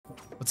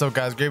What's up,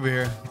 guys?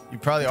 Gabriel here. You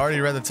probably already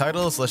read the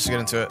title, so let's just get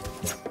into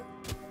it.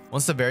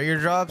 Once the barrier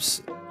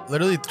drops,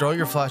 literally throw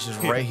your flashes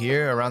right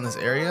here around this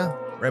area,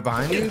 right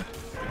behind you,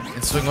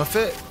 and swing with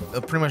it.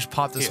 It'll pretty much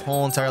pop this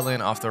whole entire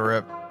lane off the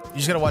rip. You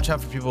just gotta watch out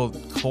for people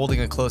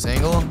holding a close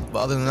angle,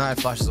 but other than that,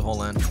 it flashes the whole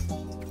lane.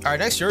 All right,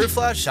 next Yoru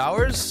flash,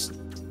 showers.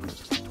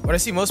 What I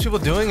see most people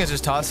doing is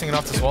just tossing it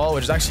off this wall,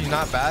 which is actually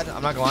not bad.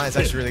 I'm not gonna lie, it's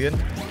actually really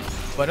good.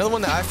 But another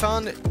one that I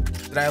found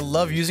that I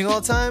love using all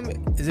the time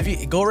is if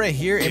you go right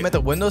here, aim at the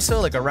windowsill,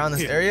 like around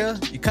this area.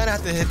 You kind of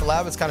have to hit the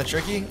lab. It's kind of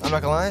tricky. I'm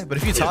not gonna lie. But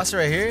if you toss it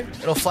right here,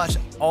 it'll flash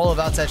all of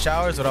outside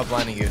showers without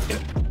blinding you.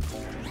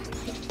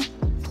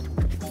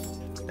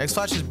 Next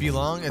flash is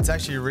B-long. It's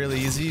actually really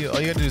easy. All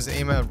you gotta do is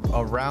aim at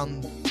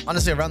around,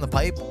 honestly, around the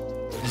pipe.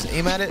 Just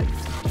aim at it,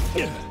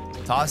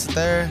 toss it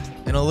there,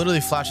 and it'll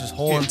literally flash this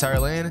whole entire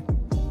lane.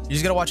 You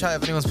just gotta watch out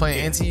if anyone's playing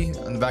anti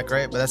on the back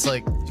right, but that's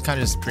like, you kind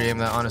of just pre-aim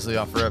that honestly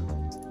off rip.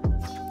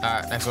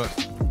 Alright, next one.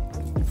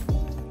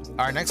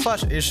 Alright, next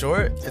flash is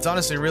short. It's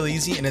honestly really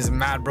easy and is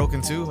mad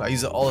broken too. I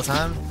use it all the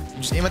time. You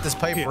just aim at this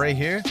pipe right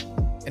here,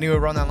 anywhere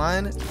around that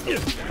line, you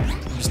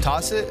just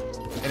toss it,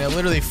 and it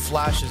literally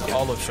flashes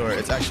all of short.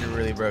 It's actually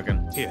really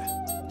broken.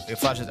 It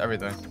flashes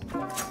everything.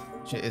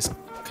 Shit is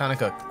kind of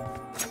cooked.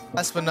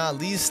 Last but not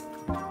least,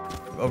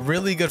 a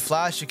really good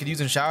flash you could use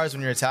in showers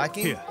when you're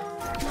attacking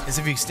is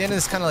if you stand in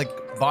this kind of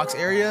like box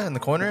area in the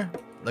corner,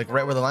 like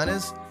right where the line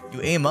is,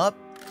 you aim up,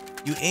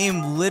 you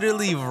aim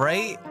literally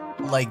right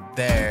like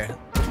there,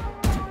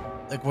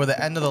 like where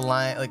the end of the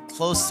line, like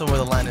close to where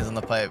the line is on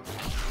the pipe,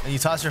 and you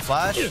toss your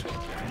flash,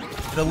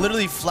 it'll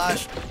literally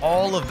flash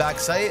all of back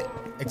sight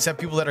except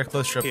people that are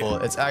close triple.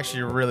 It's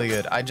actually really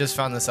good. I just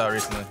found this out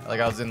recently,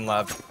 like I was in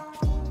lab.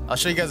 I'll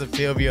show you guys a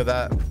POV of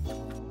that.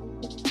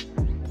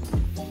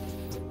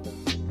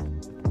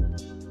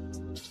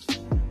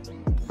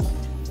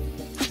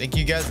 Thank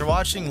you guys for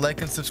watching.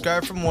 Like and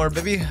subscribe for more,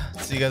 baby.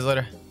 See you guys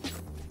later.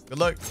 Good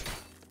luck.